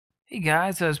Hey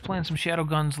guys, I was playing some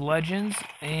Shadowgun's Legends,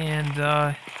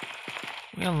 and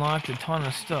we unlocked a ton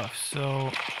of stuff,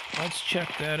 so let's check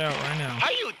that out right now. How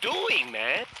you doing,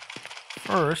 man?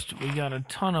 First, we got a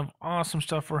ton of awesome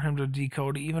stuff for him to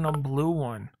decode, even a blue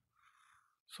one.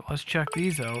 So let's check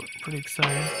these out. Pretty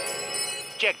excited.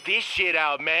 Check this shit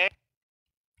out, man.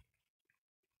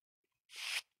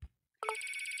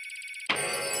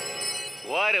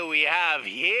 What do we have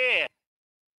here?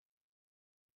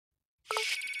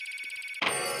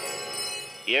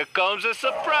 Here comes a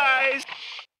surprise.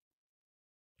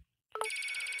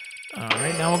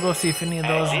 Alright, now we'll go see if any of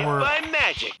those As if were by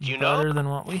magic, you better know? than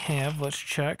what we have. Let's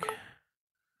check.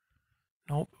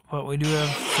 Nope, but we do have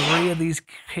 3 of these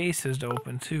cases to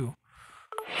open too.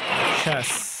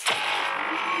 Chests.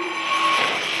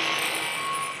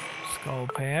 Skull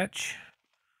patch.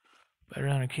 Better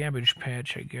than a cabbage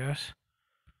patch, I guess.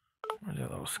 Where'd that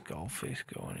little skull face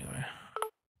go anyway?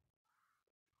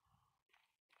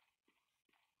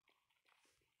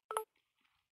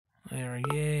 There,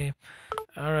 yay.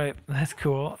 Alright, that's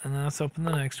cool. And then let's open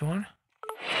the next one.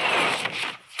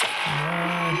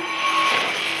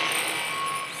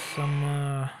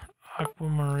 Some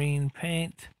aquamarine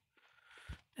paint.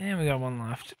 And we got one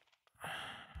left.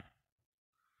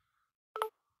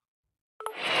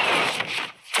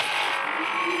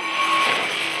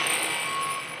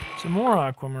 Some more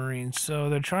aquamarine. So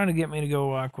they're trying to get me to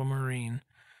go aquamarine.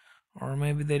 Or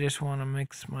maybe they just want to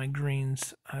mix my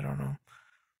greens. I don't know.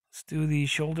 Let's do the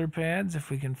shoulder pads if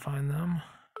we can find them.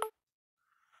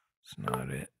 It's not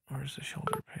it. Where's the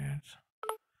shoulder pads?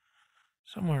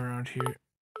 Somewhere around here.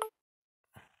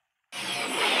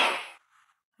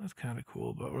 That's kind of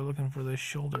cool, but we're looking for the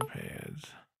shoulder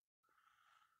pads.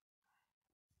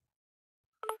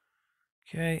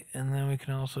 Okay, and then we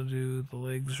can also do the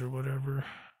legs or whatever.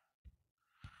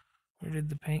 Where did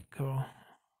the paint go?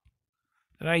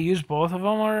 Did I use both of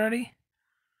them already?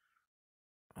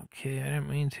 Okay, I didn't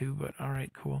mean to, but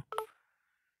alright, cool.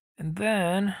 And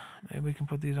then, maybe we can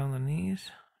put these on the knees?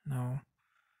 No.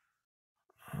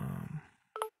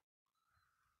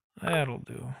 That'll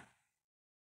do.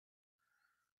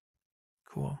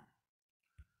 Cool.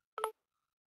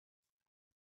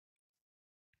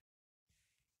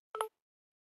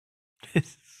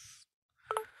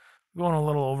 Going a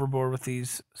little overboard with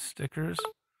these stickers.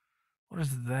 What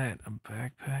is that? A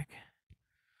backpack?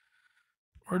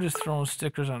 We're just throwing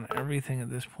stickers on everything at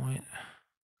this point.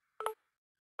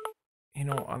 You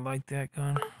know, I like that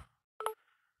gun.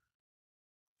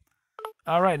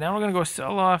 Alright, now we're going to go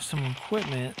sell off some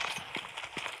equipment.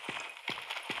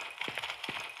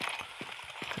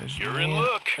 You're in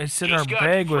luck. I said Just our got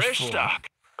bag was fresh full. stock.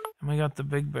 And we got the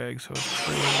big bag, so it's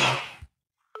crazy.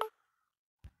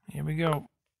 Here we go.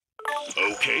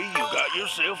 Okay, you got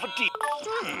yourself a deal.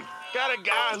 Got a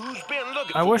guy who's been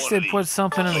looking I for wish one they'd of these. put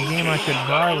something in the game I could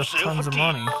buy with tons of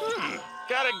money.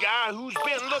 Got a guy who's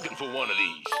been looking for one of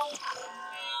these.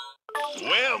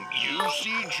 Well, you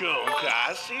see junk,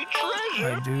 I see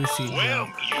treasure. I do see Well,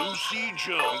 junk. you see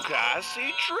junk, I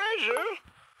see treasure.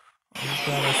 We've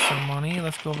got us some money.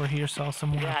 Let's go over here, sell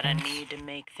some more. Got a need to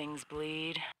make things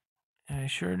bleed. I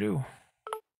sure do.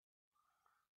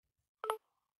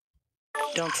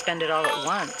 Don't spend it all at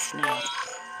once, no.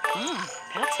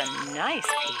 That's a nice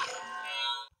piece.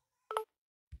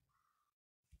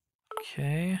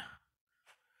 Okay.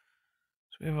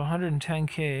 So we have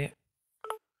 110k.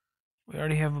 We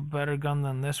already have a better gun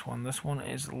than this one. This one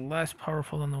is less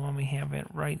powerful than the one we have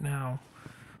right now.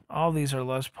 All these are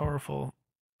less powerful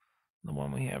than the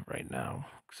one we have right now,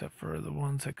 except for the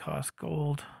ones that cost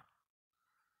gold.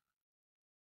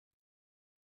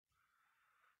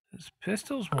 This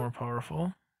pistol's more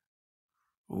powerful.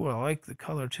 Ooh, I like the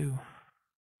color too.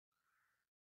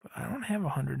 But I don't have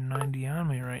 190 on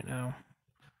me right now.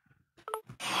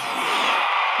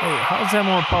 Wait, how's that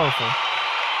more powerful?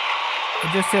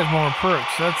 It just has more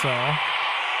perks, that's all.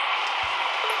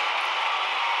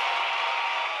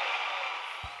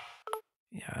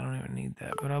 Yeah, I don't even need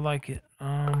that, but I like it.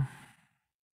 What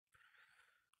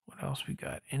else we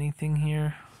got? Anything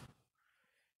here?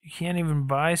 You can't even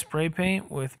buy spray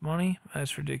paint with money?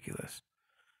 That's ridiculous.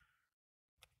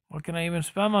 What can I even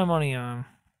spend my money on?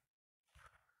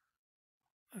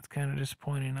 That's kind of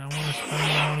disappointing. I want to spend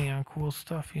my money on cool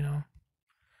stuff, you know.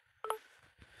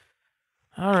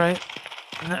 Alright.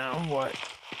 Now what?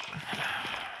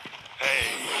 Hey,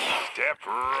 step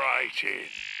right in.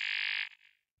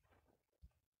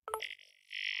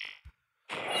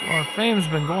 So our fame's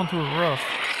been going through a rough.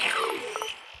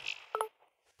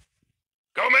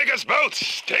 Go make us both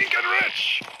stinking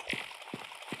rich.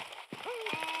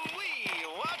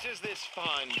 What is this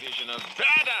fine vision of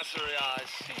badassery I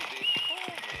see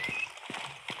before me?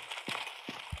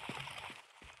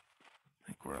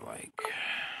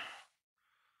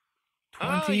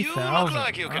 you 20,000. look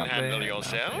like you can Not handle bad, not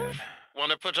yourself. bad.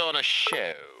 Want to put on a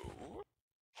show?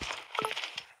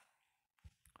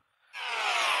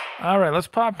 Alright, let's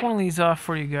pop one of these off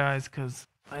for you guys, because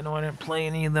I know I didn't play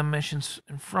any of the missions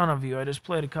in front of you. I just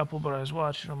played a couple, but I was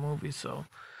watching a movie, so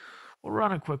we'll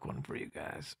run a quick one for you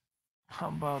guys. How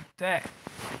about that?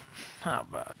 How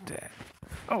about that?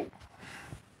 Oh.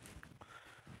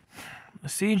 The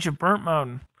Siege of Burnt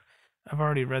Mountain. I've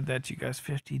already read that to you guys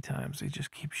 50 times. They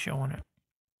just keep showing it.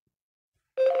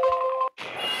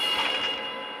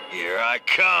 Here I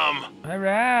come.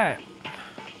 Alright.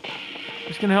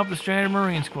 Just gonna help the stranded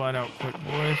Marine squad out quick,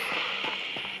 boys.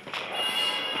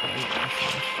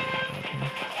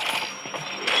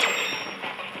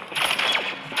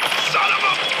 Son of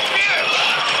a bitch!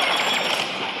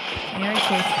 Merry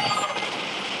Christmas.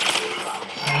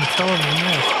 I'm telling you,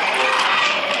 missed.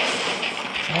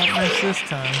 Won't miss this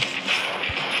time.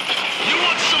 You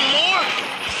want some more?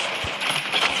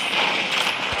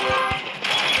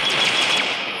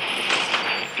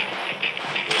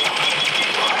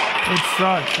 It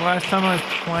sucks. Last time I was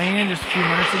playing, just a few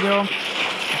minutes ago,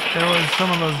 there was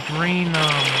some of those green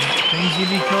things you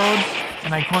decode,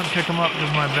 and I couldn't pick them up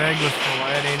because my bag was full.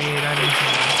 I had 88 items in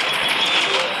there.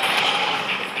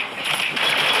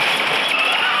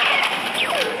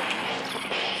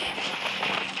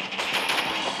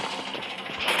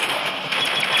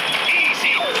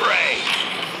 Easy prey.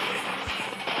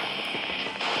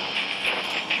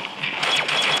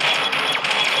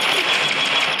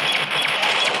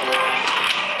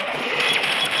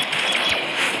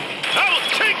 I'll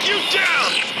take you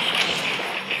down.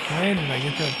 Hey, did I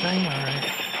get that thing? Alright.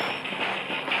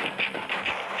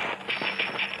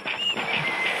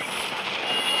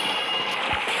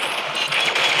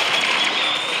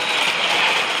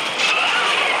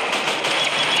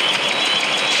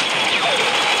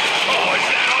 Oh, is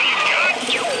that all you got?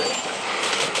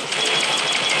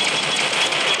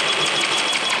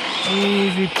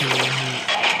 Easy peasy.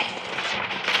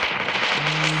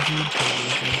 Easy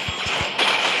peasy.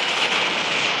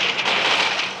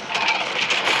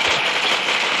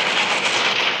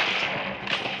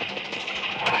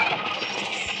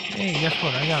 Hey, guess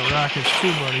what? I got rockets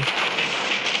too, buddy.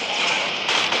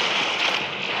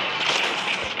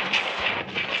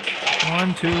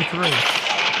 One, two, three.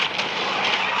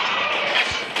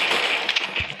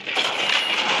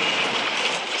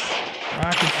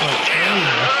 Rockets like crazy.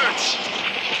 Hurts.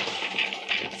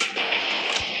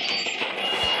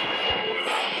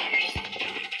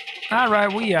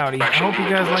 Alright, we outie. I hope you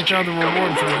guys liked all the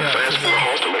rewards we got today.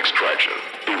 Quantum extraction.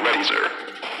 Be ready, sir.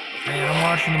 Man, I'm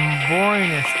watching the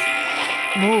boringest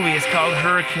movie. It's called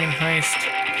Hurricane Heist.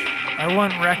 I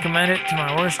wouldn't recommend it to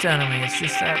my worst enemy. It's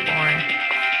just that boring.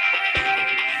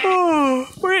 Oh,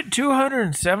 we're at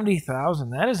 270,000.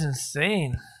 That is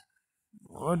insane.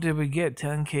 What did we get?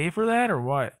 10K for that or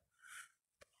what?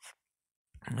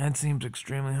 That seems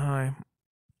extremely high.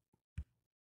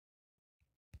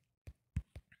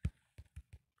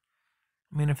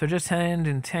 I mean, if they're just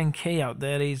handing 10K out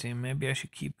that easy, maybe I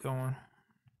should keep going.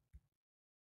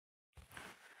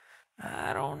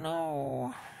 I don't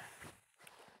know.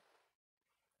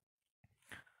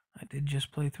 I did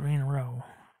just play 3 in a row.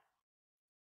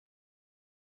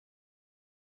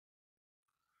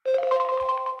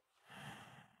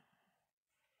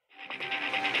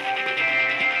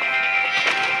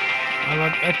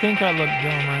 I think I look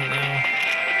dumb right now.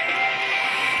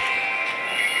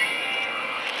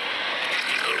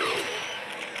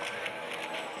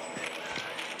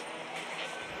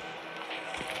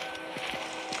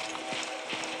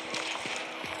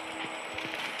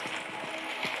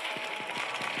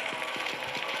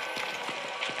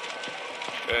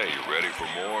 Hey, you ready for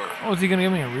more? Oh, is he gonna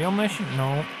give me a real mission? No.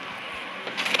 I'm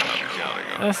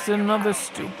counting on That's another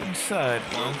stupid side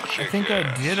one. I think I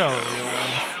did all real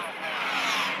ones.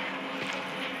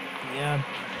 Yeah.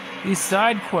 These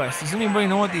side quests. Does anybody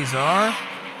know what these are? It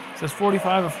says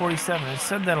 45 or 47. It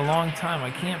said that a long time.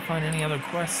 I can't find any other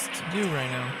quests to do right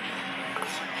now.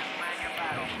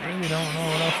 I really don't know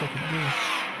what else I could do.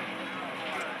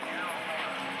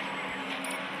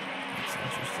 That's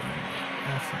interesting.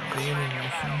 That's a daily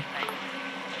mission.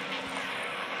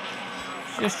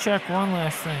 Just check one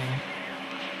last thing.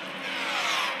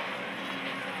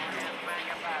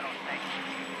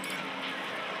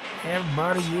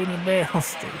 Everybody get in the battle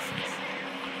stations.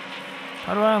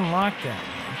 How do I unlock that?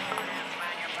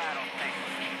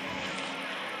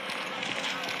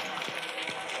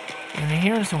 And I'm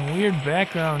hearing some weird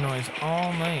background noise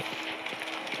all night.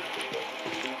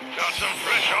 Got some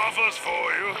fresh offers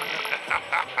for you.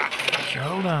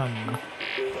 Settle down, you.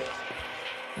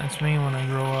 That's me when I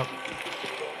grow up.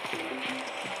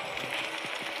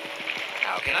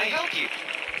 can I help you?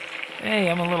 Hey,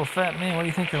 I'm a little fat man. What do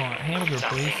you think I want? Hamburger,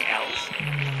 Something please. else?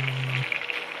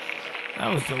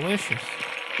 That was delicious.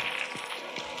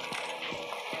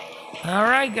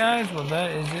 Alright, guys. Well,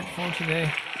 that is it for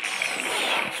today.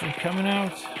 Thanks for coming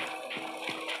out.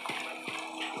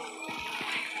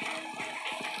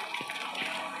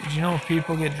 Did you know if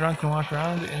people get drunk and walk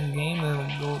around in game,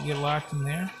 they'll go get locked in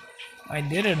there? I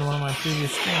did it in one of my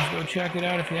previous streams. Go check it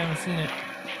out if you haven't seen it.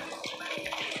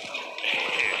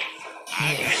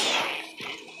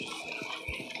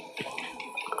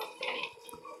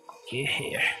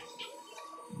 Yeah.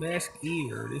 Best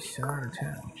gear this side of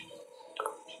town.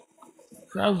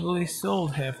 Probably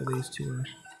sold half of these to her.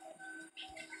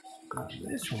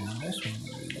 This one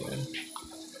would be good.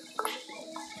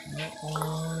 That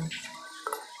one.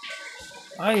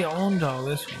 I owned all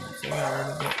this one, so I got rid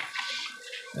of it.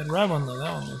 That red one though,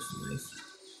 that one looks nice.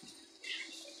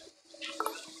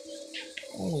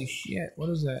 Holy shit, what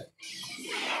is that?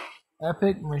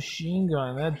 Epic machine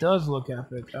gun. That does look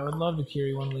epic. I would love to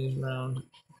carry one of these around.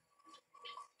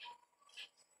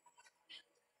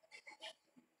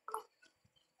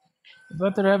 I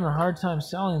bet they're having a hard time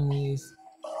selling these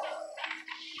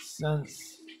since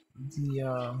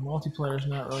the multiplayer's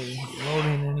not really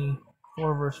loading any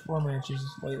 4 vs 4 matches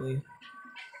lately.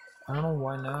 I don't know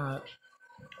why not.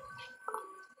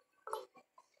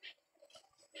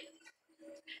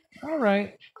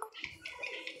 Alright.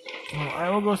 Well, I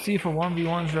will go see if a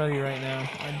 1v1's ready right now.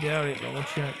 I doubt it, but we'll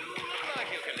check. Like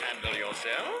you can handle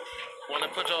yourself. Want to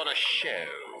put on a show?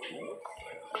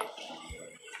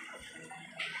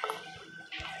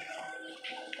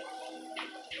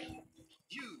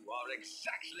 You are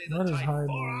exactly What the is type hard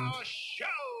for ones? our show.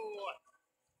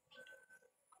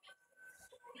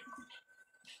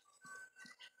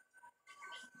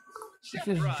 Just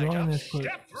join this quick.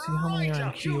 See how many are in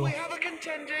Do queue. we have a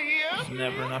contender here? There's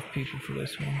never enough people for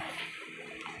this one.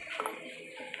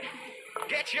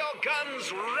 Get your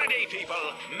guns ready, people.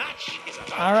 Match is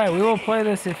about. Alright, we will play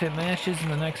this if it matches in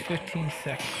the next 15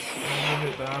 seconds. I'll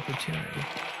give it the opportunity.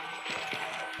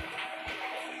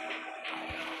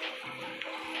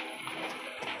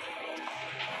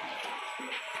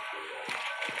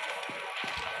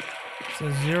 It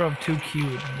says 0 of 2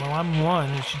 queued. Well, I'm 1.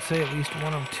 It should say at least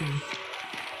 1 of 2.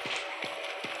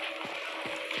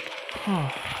 Huh.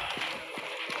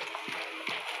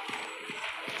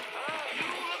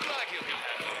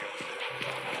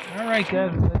 Alright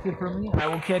guys, that's it for me. I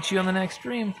will catch you on the next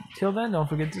stream. Till then, don't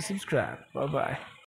forget to subscribe. Bye-bye.